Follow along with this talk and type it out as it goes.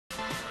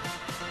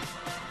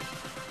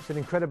It's an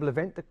incredible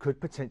event that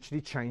could potentially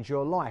change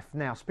your life.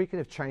 Now, speaking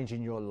of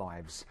changing your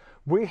lives,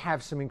 we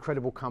have some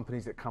incredible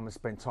companies that come and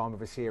spend time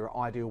with us here at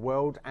Ideal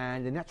World,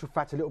 and in actual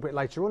fact, a little bit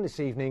later on this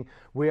evening,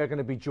 we are going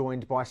to be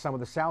joined by some of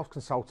the sales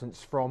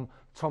consultants from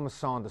Thomas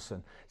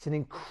Sanderson. It's an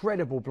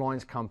incredible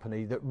blinds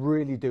company that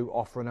really do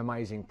offer an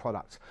amazing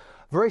product.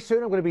 Very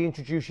soon I'm going to be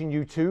introducing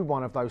you to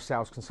one of those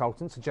sales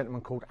consultants, a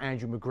gentleman called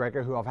Andrew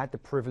McGregor, who I've had the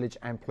privilege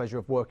and pleasure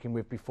of working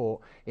with before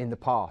in the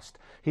past.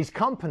 His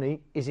company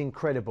is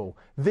incredible.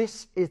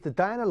 This is the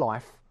day in the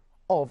life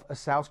of a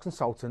sales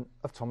consultant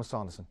of Thomas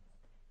Sanderson.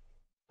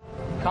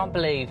 Can't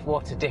believe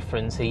what a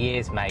difference a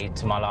year's made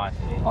to my life.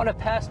 On a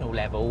personal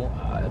level,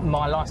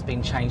 my life's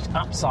been changed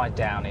upside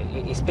down.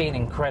 It's been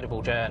an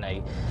incredible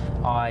journey.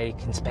 I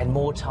can spend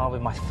more time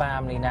with my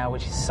family now,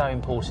 which is so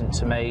important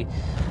to me.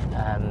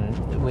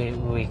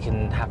 We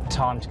can have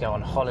time to go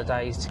on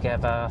holidays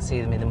together, see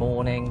them in the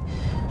morning.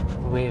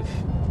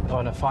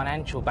 On a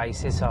financial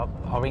basis,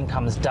 our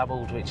income's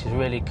doubled, which has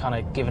really kind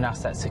of given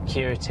us that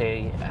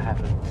security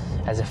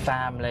as a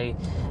family.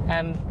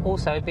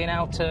 Also being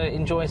able to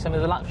enjoy some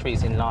of the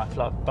luxuries in life,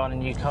 like buying a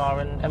new car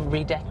and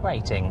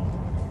redecorating.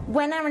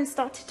 When Aaron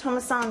started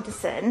Thomas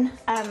Sanderson,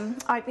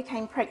 I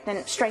became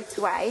pregnant straight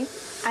away,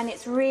 and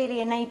it's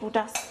really enabled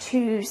us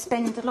to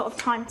spend a lot of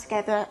time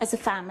together as a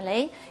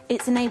family.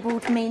 It's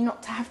enabled me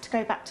not to have to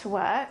go back to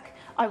work.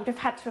 I would have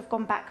had to have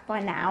gone back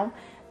by now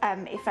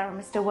if Aaron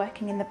was still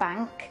working in the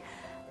bank.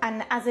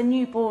 And as a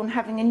newborn,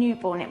 having a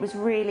newborn, it was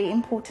really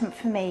important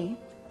for me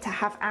to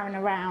have Aaron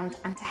around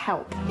and to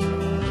help.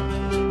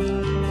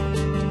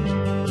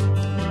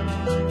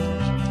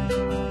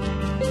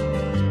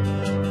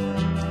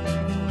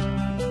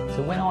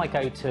 So when I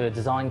go to a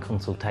design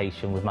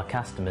consultation with my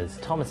customers,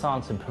 Thomas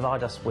Sanderson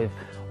provide us with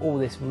all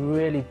this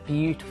really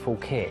beautiful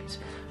kit,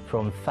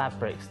 from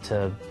fabrics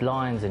to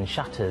blinds and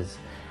shutters,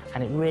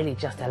 and it really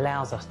just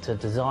allows us to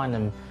design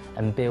them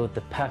and build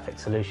the perfect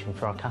solution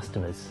for our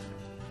customers.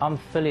 I'm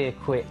fully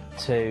equipped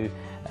to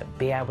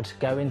be able to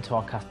go into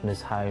our customers'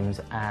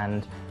 homes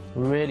and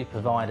really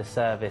provide a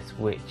service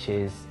which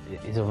is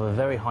of a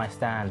very high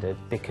standard,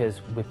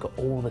 because we've got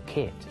all the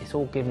kit. It's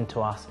all given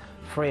to us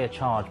free of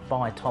charge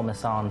by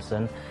Thomas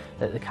Sanderson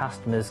that the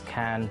customers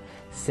can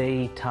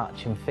see,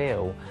 touch and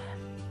feel.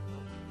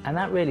 And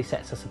that really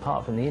sets us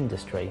apart from the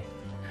industry,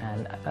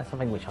 and that's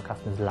something which our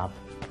customers love.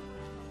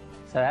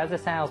 So as a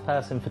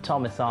salesperson for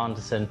Thomas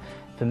Sanderson,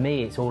 for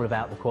me it's all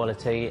about the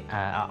quality.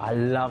 I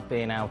love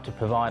being able to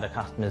provide our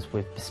customers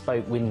with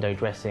bespoke window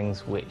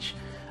dressings which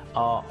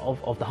are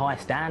of the high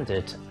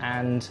standard,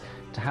 and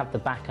to have the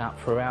backup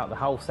throughout the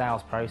whole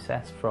sales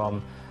process,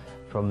 from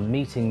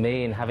meeting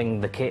me and having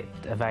the kit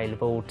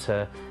available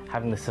to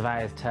having the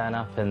surveyors turn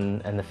up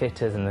and the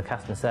fitters and the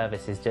customer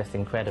service is just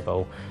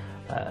incredible.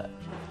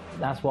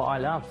 That's what I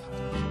love.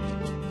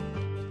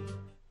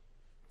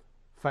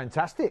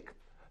 Fantastic.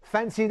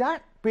 Fancy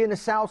that, being a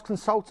sales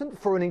consultant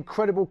for an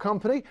incredible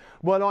company?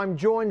 Well, I'm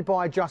joined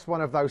by just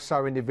one of those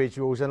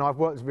individuals, and I've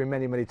worked with him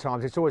many, many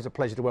times. It's always a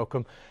pleasure to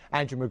welcome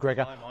Andrew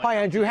McGregor. Hi,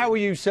 Andrew. How are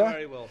you, sir?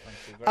 Very well,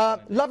 thank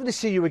you. Lovely to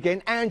see you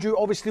again. Andrew,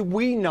 obviously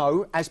we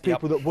know, as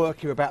people that work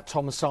here, about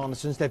Thomas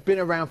Sanderson's. They've been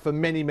around for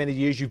many, many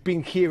years. You've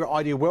been here at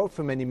Ideal World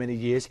for many, many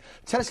years.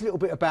 Tell us a little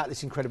bit about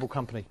this incredible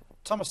company.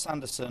 Thomas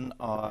Sanderson,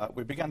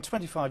 we began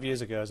 25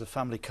 years ago as a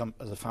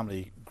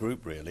family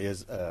group, really,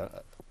 as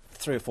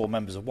 3 or 4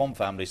 members of one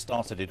family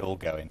started it all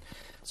going.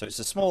 So it's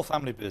a small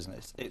family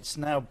business. It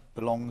now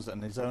belongs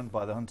and is owned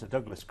by the Hunter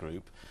Douglas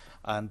Group.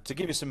 And to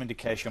give you some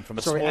indication from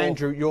a Sorry,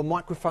 Andrew, your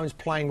microphone's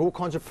playing all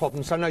kinds of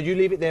problems. So no, you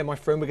leave it there, my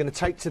friend. We're going to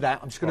take to that.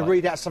 I'm just going to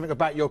read out something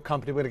about your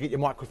company. We're going to get your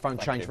microphone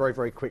changed very,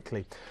 very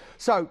quickly.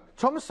 So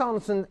Thomas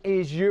Sanderson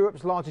is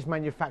Europe's largest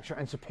manufacturer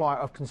and supplier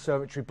of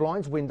conservatory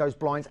blinds, windows,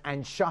 blinds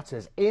and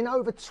shutters. In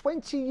over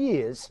 20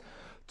 years,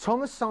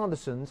 Thomas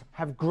Sanderson's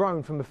have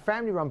grown from a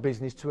family-run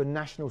business to a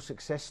national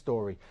success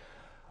story.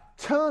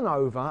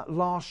 Turnover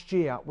last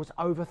year was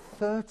over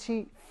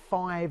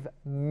 £35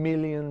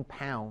 million.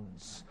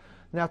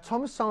 Now,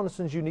 Thomas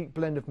Sanderson's unique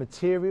blend of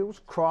materials,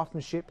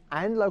 craftsmanship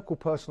and local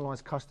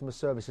personalised customer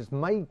service has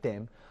made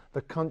them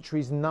the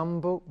country's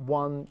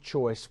 #1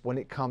 choice when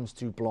it comes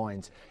to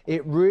blinds.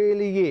 It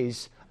really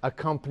is a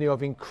company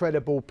of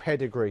incredible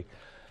pedigree.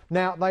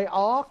 Now, they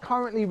are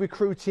currently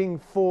recruiting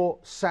for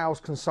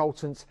sales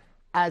consultants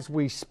as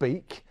we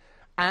speak,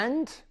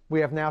 and we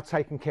have now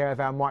taken care of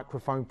our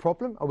microphone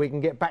problem, and we can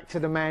get back to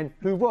the man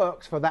who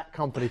works for that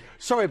company.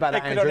 Sorry about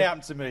that, Andrew. It could only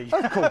happen to me.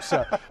 Of course,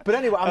 sir. But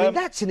anyway, I mean,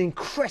 that's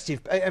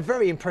a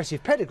very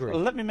impressive pedigree. Well,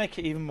 let me make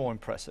it even more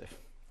impressive.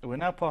 We're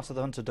now part of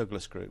the Hunter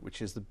Douglas Group,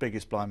 which is the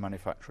biggest blind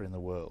manufacturer in the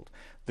world.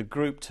 The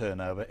group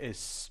turnover is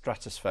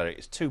stratospheric.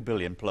 It's 2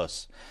 billion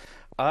plus.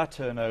 Our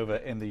turnover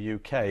in the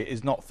UK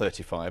is not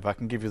 35. I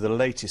can give you the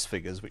latest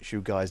figures, which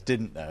you guys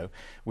didn't know.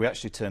 We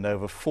actually turned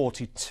over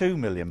 £42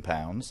 million.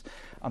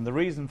 And the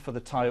reason for the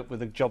tie-up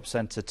with the job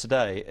centre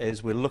today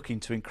is we're looking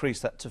to increase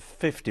that to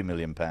 £50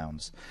 million.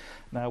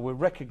 Now, we're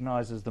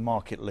recognised as the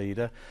market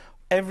leader.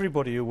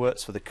 Everybody who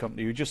works for the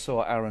company, you just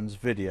saw Aaron's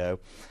video,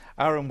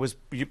 Aaron was,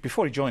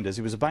 before he joined us,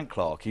 he was a bank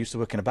clerk. He used to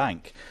work in a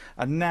bank.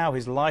 And now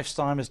his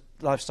lifestyle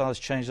has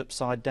changed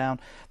upside down.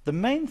 The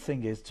main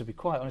thing is, to be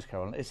quite honest,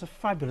 Carolyn, it's a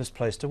fabulous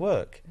place to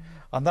work.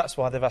 And that's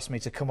why they've asked me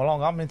to come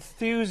along. I'm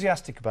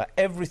enthusiastic about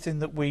everything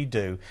that we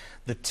do.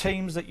 The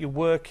teams that you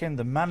work in,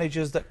 the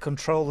managers that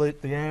control the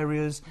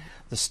areas,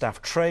 the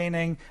staff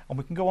training, and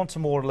we can go on to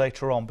more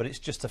later on, but it's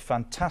just a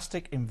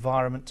fantastic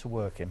environment to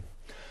work in.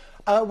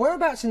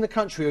 Whereabouts in the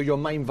country are your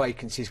main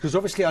vacancies? Because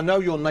obviously I know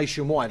you're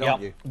nationwide,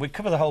 aren't you? We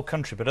cover the whole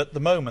country, but at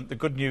the moment the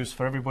good news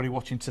for everybody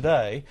watching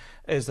today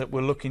is that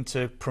we're looking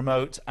to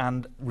promote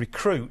and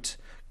recruit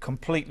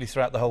completely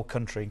throughout the whole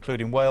country,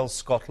 including Wales,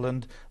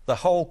 Scotland. The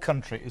whole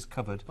country is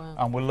covered,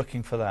 and we're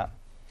looking for that.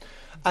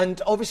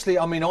 And obviously,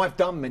 I mean, I've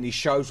done many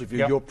shows with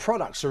you. Your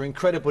products are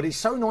incredible. It's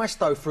so nice,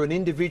 though, for an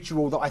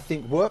individual that I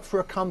think work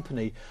for a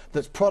company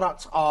that's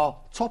products are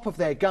top of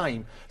their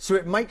game. So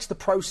it makes the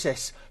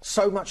process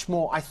so much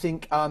more, I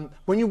think,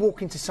 when you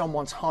walk into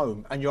someone's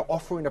home and you're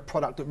offering a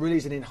product that really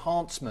is an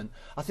enhancement,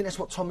 I think that's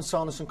what Thomas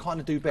Sanderson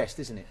kind of do best,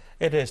 isn't it?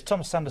 It is.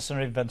 Thomas Sanderson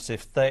are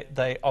inventive.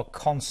 They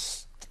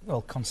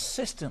are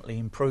consistently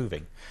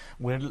improving.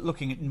 We're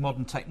looking at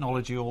modern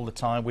technology all the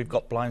time. We've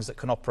got blinds that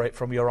can operate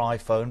from your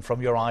iPhone,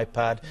 from your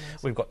iPad.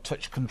 Yes. We've got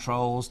touch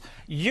controls.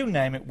 You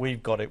name it,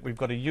 we've got it. We've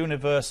got a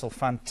universal,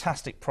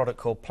 fantastic product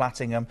called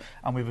Platinum,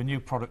 and we have a new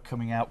product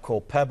coming out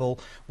called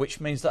Pebble,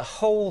 which means the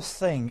whole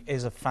thing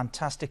is a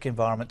fantastic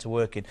environment to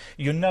work in.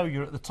 You know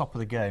you're at the top of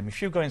the game.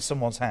 If you go in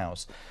someone's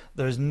house,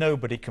 there is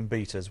nobody can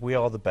beat us. We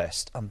are the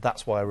best, and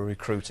that's why we're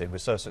recruiting. We're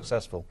so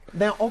successful.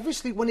 Now,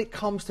 obviously, when it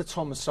comes to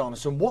Thomas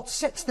Sanderson, what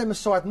sets them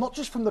aside, not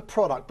just from the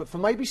product, but for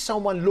maybe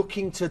someone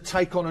looking to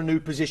take on a new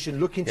position,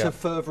 looking to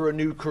further a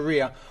new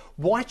career,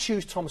 why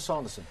choose Thomas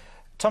Sanderson?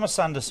 Thomas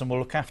Sanderson will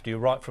look after you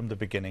right from the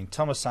beginning.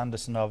 Thomas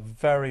Sanderson are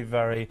very,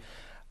 very...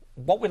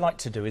 What we like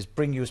to do is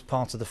bring you as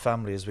part of the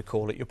family, as we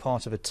call it. You're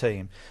part of a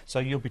team. So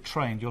you'll be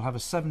trained. You'll have a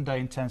 7-day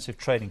intensive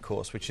training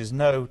course, which is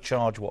no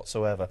charge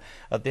whatsoever.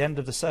 At the end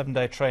of the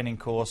 7-day training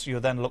course, you're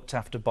then looked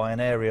after by an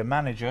area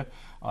manager.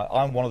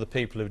 I'm one of the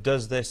people who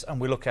does this, and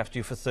we look after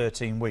you for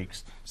 13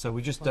 weeks. So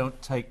we just don't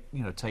take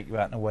you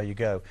out and away you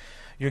go.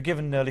 You're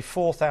given nearly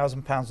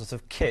 £4,000 worth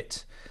of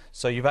kit,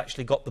 so you've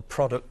actually got the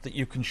product that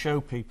you can show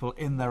people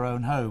in their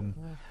own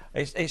home.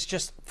 It's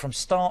just from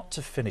start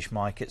to finish,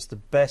 Mike, it's the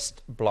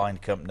best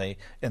blind company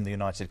in the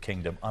United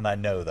Kingdom, and I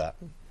know that.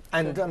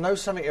 And I know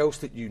something else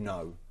that you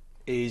know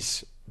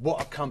is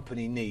what a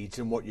company needs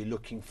and what you're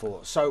looking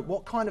for. So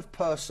what kind of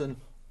person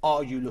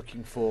are you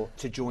looking for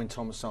to join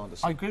Thomas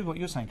Sanderson? I agree with what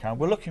you're saying, Karen.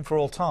 We're looking for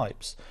all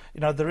types.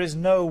 You know, there is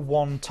no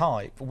one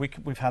type.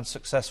 We've had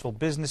successful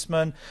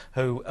businessmen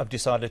who have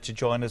decided to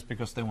join us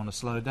because they want to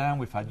slow down.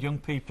 We've had young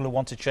people who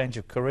want to change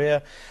of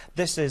career.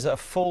 This is a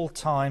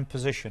full-time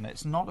position.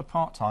 It's not a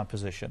part-time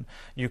position.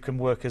 You can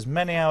work as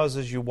many hours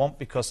as you want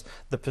because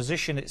the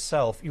position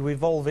itself, you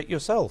evolve it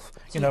yourself,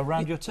 so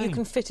around your team. You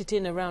can fit it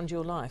in around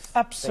your life.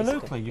 Absolutely,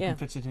 basically. You can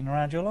fit it in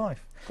around your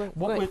life.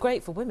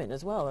 Great for women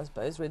as well, I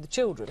suppose, with the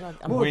children.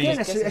 Well, again,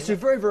 it's a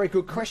very, very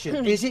good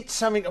question. Is it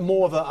something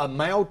more of a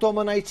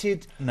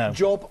male-dominated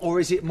job,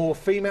 or is it more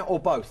female, or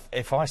both?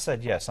 If I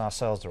said yes, our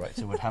sales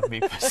director would have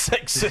me for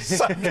sexist,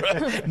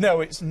 Sandra.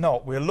 No, it's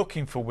not. We're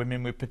looking for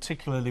women. We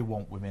particularly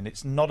want women.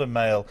 It's not a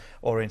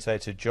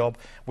male-orientated job.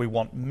 We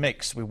want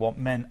mixed. We want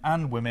men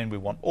and women. We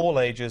want all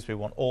ages. We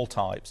want all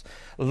types.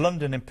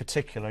 London in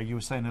particular, you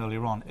were saying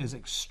earlier on, is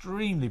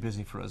extremely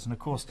busy for us. And, of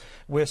course,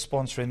 we're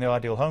sponsoring the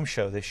Ideal Home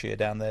Show this year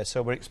down there,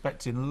 so we're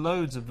expecting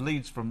loads of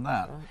leads from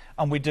that.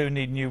 And we do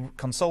need new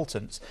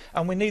consultants,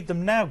 and we need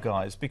them now,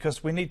 guys,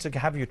 because we need to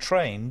have you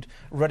trained,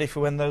 ready for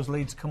when those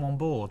leads come on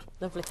board.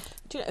 Lovely.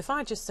 Do you know, if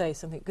I just say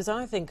something, because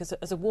I think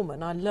as a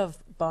woman I love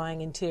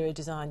buying interior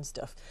design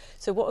stuff,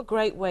 so what a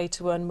great way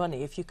to earn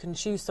money if you can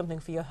choose something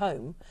for your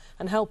home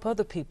and help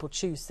other people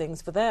choose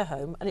things for their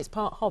home, and it's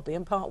part hobby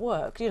and part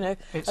work. I think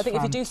fantastic.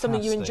 If you do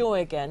something you enjoy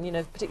again,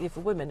 particularly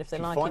for women, if they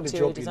like interior design. You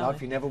find a job you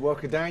love, you never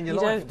work a day in your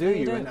life, do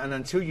you? And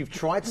until you've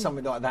tried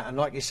something like that, and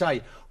like you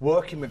say,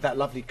 working with that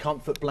lovely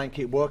comfort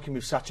blanket, working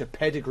with such a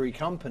pedigree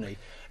company,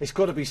 it's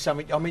got to be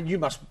something. I mean, you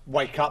must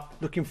wake up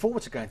looking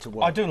forward to going to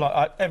work. I do.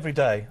 Every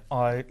day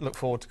I look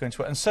forward to going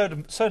to work, and so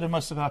do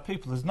most of our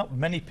people. There's not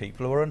many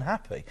people who are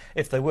unhappy.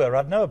 If they were,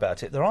 I'd know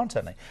about it. There aren't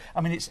any.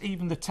 I mean, it's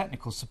even the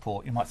technical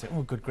support. You might think,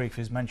 oh, good grief,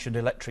 he's mentioned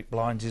electric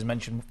blinds, he's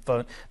mentioned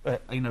phone,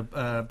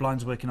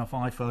 blinds working off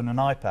iPhone and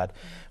iPad.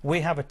 We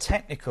have a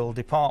technical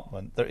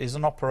department that is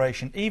an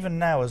operation. Even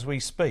now, as we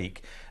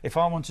speak, if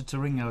I wanted to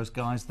ring those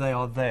guys, they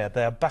are there.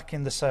 They are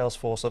backing the sales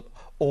force up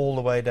all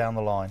the way down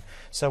the line.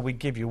 So we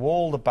give you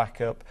all the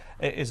backup.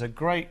 It is a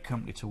great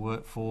company to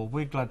work for.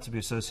 We're glad to be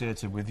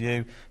associated with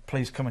you.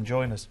 Please come and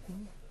join us.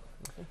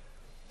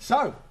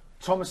 So,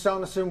 Thomas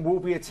Sanderson will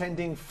be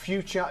attending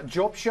future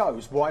job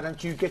shows. Why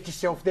don't you get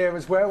yourself there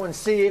as well and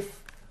see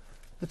if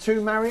the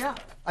two marry up?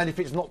 And if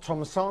it's not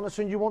Thomas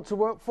Sanderson you want to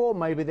work for,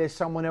 maybe there's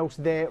someone else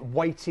there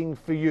waiting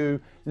for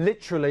you,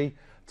 literally,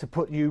 to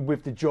put you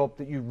with the job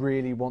that you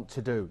really want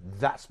to do.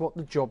 That's what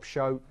the job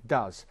show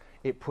does.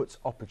 It puts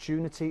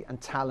opportunity and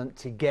talent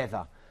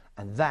together,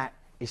 and that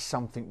is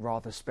something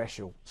rather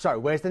special. So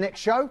where's the next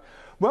show?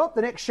 Well,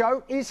 the next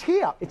show is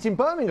here. It's in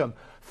Birmingham.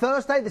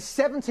 Thursday the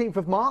 17th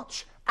of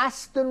March,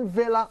 Aston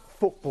Villa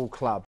Football Club.